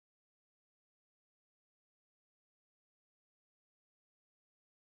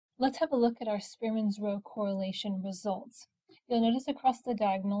Let's have a look at our Spearman's row correlation results. You'll notice across the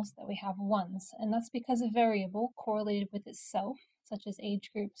diagonals that we have ones, and that's because a variable correlated with itself, such as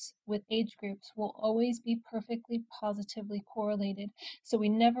age groups, will always be perfectly positively correlated, so we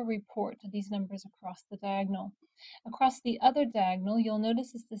never report these numbers across the diagonal. Across the other diagonal, you'll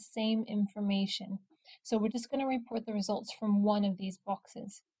notice it's the same information, so we're just going to report the results from one of these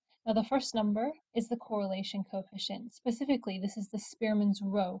boxes. Now the first number is the correlation coefficient. Specifically, this is the Spearman's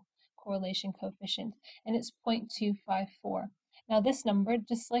row correlation coefficient, and it's 0.254. Now this number,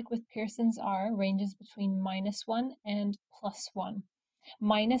 just like with Pearson's R, ranges between -1 and +1.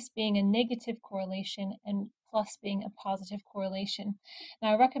 Minus being a negative correlation and plus being a positive correlation.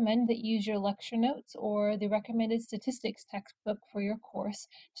 Now I recommend that you use your lecture notes or the recommended statistics textbook for your course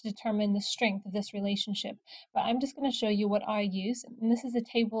to determine the strength of this relationship. But I'm just going to show you what I use, and this is a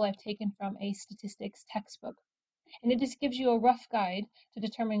table I've taken from a statistics textbook. And it just gives you a rough guide to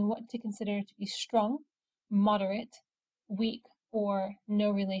determine what to consider to be strong, moderate, weak, or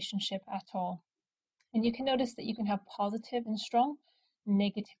no relationship at all. And you can notice that you can have positive and strong,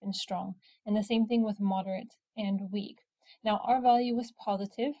 negative and strong, and the same thing with moderate and weak. Now our value was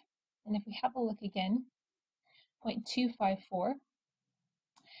positive, and if we have a look again, 0.254,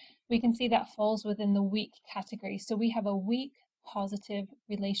 we can see that falls within the weak category. So we have a weak positive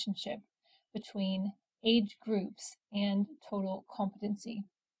relationship between age groups and total competency.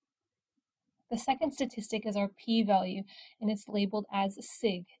 The second statistic is our p-value, and it's labeled as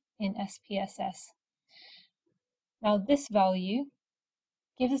sig in SPSS. Now this value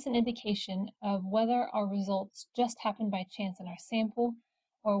gives us an indication of whether our results just happened by chance in our sample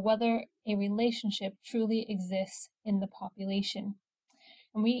or whether a relationship truly exists in the population.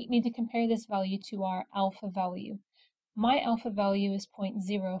 And we need to compare this value to our alpha value. My alpha value is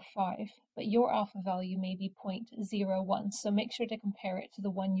 0.05, but your alpha value may be 0.01, so make sure to compare it to the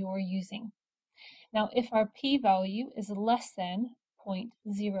one you're using. Now, if our p-value is less than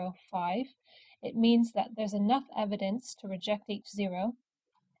 0.05, it means that there's enough evidence to reject H0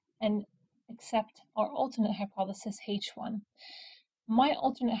 and accept our alternate hypothesis H1. My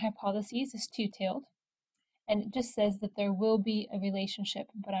alternate hypothesis is two-tailed, and it just says that there will be a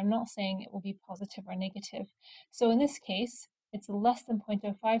relationship, but I'm not saying it will be positive or negative. So in this case, it's less than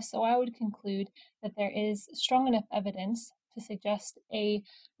 0.05, so I would conclude that there is strong enough evidence to suggest a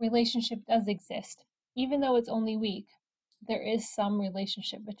relationship does exist. Even though it's only weak, there is some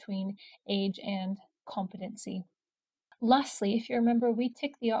relationship between age and competency. Lastly, if you remember, we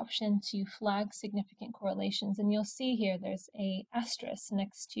tick the option to flag significant correlations, and you'll see here there's a asterisk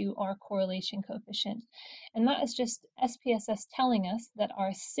next to our correlation coefficient. And that is just SPSS telling us that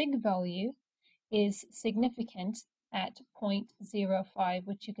our sig value is significant at 0.05,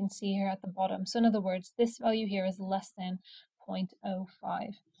 which you can see here at the bottom. So in other words, this value here is less than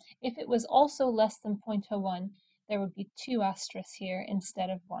 0.05. If it was also less than 0.01, there would be two asterisks here instead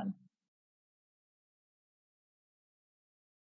of one.